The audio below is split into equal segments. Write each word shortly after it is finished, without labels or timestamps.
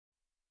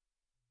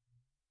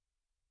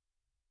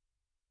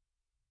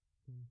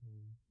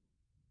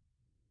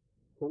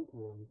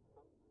Sometimes,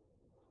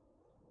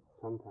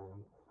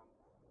 sometimes,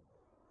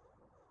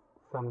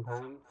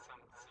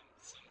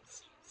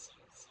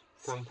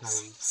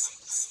 sometimes,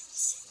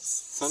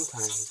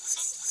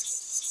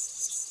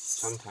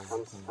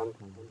 sometimes,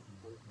 sometimes,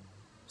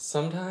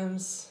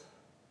 Sometimes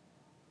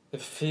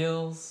it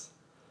feels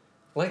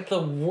like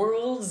the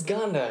world's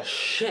gone to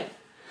shit,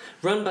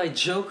 run by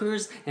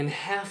jokers and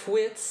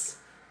half-wits,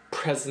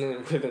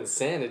 president with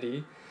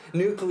insanity,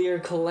 nuclear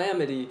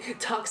calamity,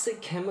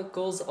 toxic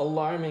chemicals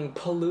alarming,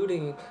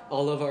 polluting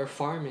all of our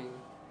farming,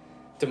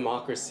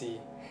 democracy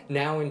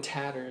now in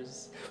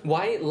tatters,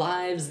 white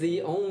lives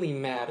the only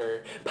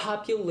matter,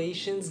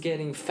 populations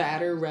getting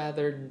fatter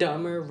rather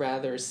dumber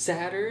rather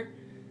sadder.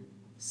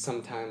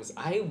 Sometimes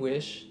I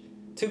wish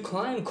to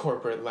climb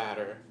corporate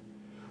ladder.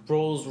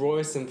 Rolls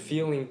Royce and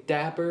feeling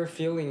dapper,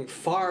 feeling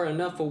far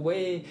enough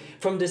away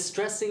from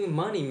distressing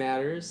money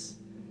matters.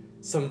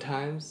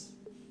 Sometimes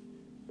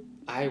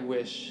I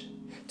wish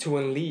to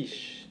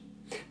unleash,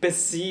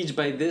 besieged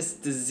by this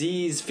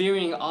disease,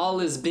 fearing all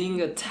is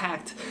being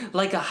attacked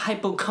like a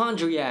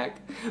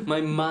hypochondriac.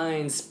 My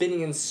mind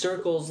spinning in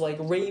circles like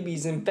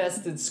rabies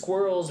infested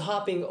squirrels,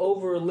 hopping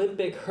over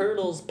Olympic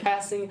hurdles,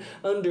 passing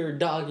under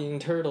dogging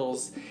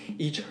turtles.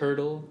 Each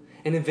hurdle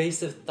an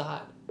invasive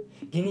thought,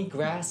 guinea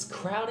grass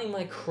crowding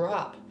my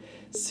crop,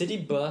 city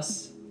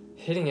bus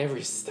hitting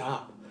every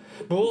stop,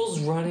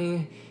 bulls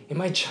running in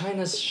my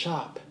china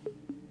shop.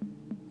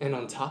 And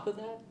on top of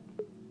that,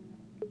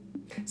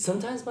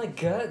 sometimes my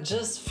gut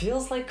just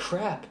feels like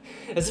crap,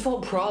 as if all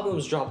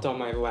problems dropped on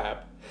my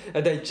lap.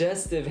 A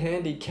digestive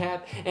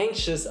handicap,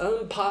 anxious,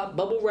 unpopped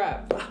bubble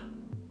wrap.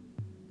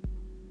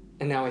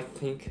 And now I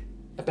think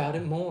about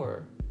it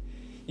more,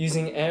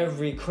 using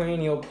every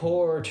cranial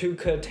pore to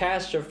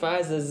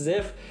catastrophize as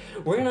if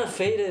we're in a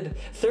fated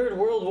third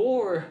world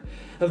war.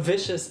 A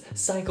vicious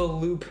cycle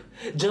loop,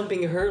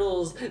 jumping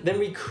hurdles, then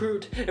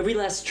recruit every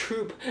last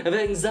troop of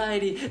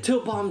anxiety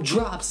till bomb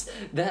drops.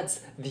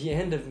 That's the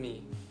end of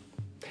me.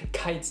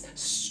 Kites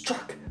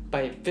struck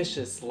by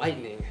vicious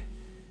lightning.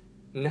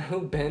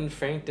 No Ben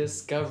Frank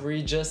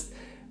discovery, just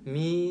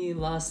me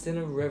lost in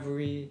a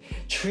reverie.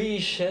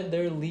 Trees shed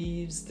their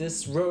leaves,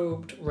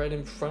 disrobed right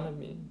in front of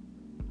me.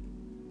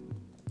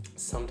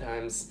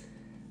 Sometimes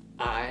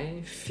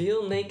I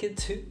feel naked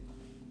too.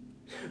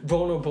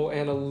 Vulnerable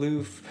and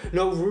aloof,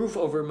 no roof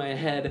over my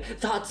head,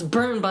 thoughts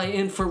burned by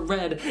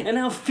infrared, and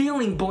now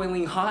feeling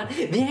boiling hot,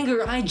 the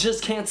anger I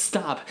just can't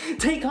stop.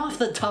 Take off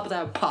the top of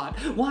that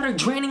pot, water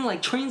draining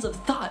like trains of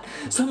thought.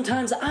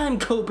 Sometimes I'm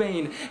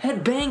Cobain,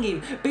 head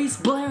banging, bass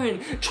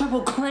blaring,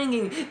 treble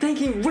clanging,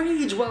 thinking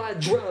rage while I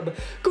drub.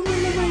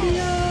 Gorilla Radio,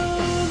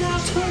 now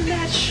turn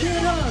that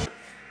shit up.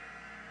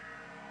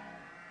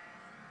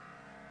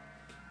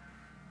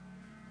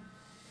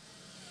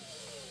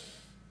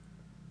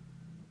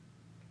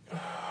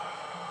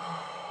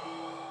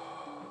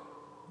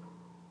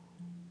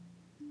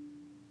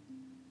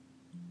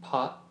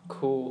 Pot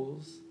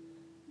cools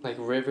like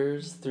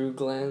rivers through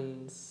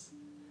glens.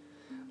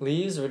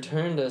 Leaves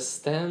return to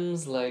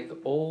stems like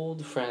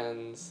old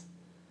friends.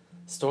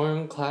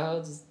 Storm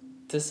clouds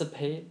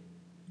dissipate.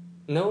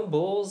 No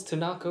bulls to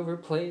knock over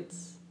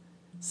plates.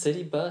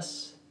 City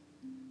bus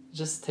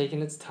just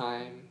taking its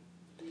time.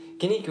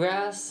 Guinea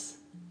grass,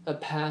 a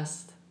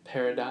past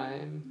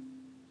paradigm.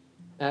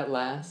 At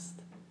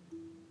last,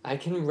 I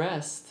can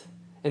rest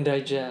and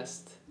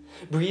digest.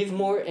 Breathe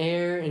more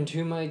air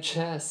into my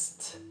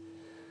chest.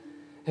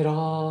 It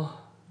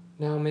all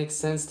now makes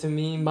sense to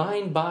me.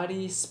 Mind,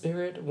 body,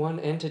 spirit,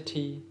 one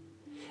entity.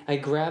 I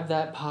grab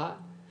that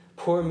pot,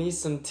 pour me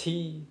some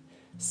tea.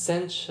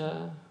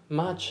 Sencha,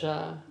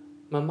 matcha,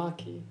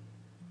 mamaki.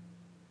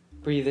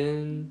 Breathe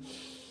in,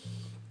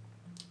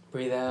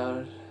 breathe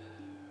out.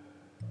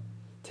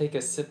 Take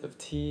a sip of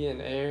tea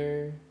and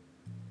air.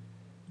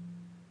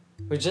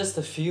 With just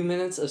a few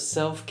minutes of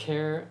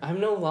self-care,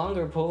 I'm no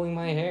longer pulling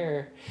my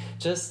hair,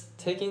 just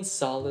taking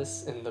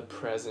solace in the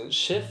present.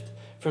 Shift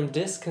from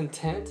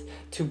discontent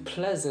to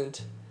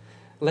pleasant,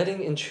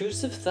 letting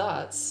intrusive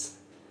thoughts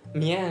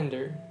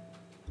meander.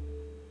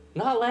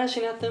 Not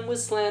lashing at them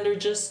with slander,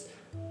 just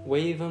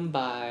wave them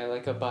by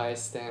like a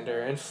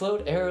bystander and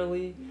float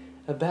airily,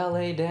 a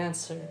ballet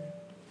dancer.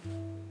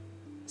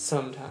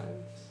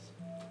 Sometimes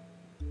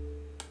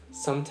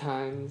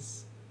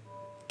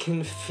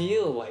can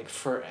feel like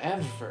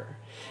forever,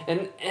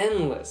 an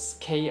endless,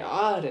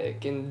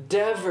 chaotic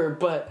endeavor,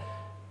 but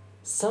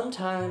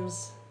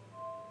sometimes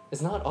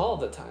is not all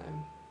the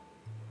time.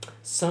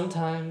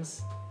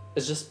 Sometimes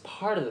is just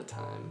part of the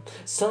time.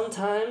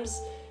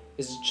 Sometimes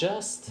is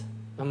just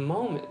a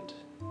moment.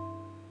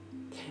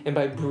 And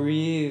by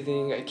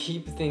breathing, I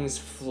keep things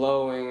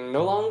flowing.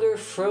 No longer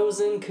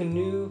frozen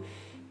canoe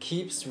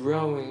keeps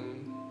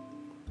rowing.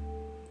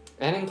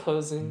 And in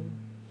closing,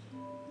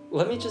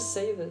 let me just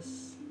say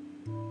this,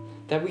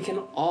 that we can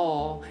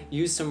all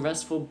use some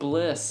restful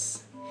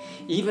bliss,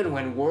 even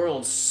when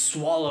worlds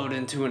swallowed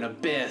into an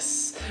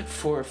abyss.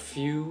 For a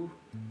few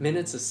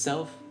minutes of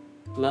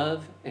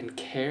self-love and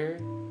care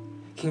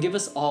can give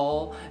us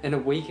all an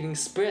awakening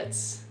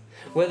spritz.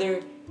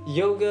 Whether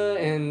yoga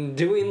and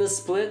doing the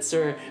splits,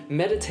 or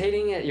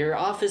meditating at your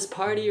office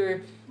party,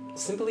 or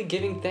simply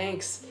giving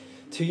thanks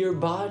to your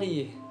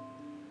body,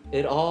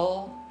 it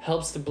all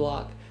helps to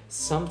block,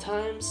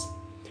 sometimes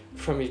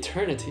from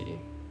eternity.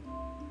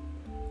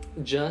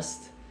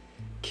 Just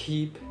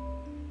keep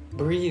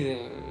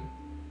breathing.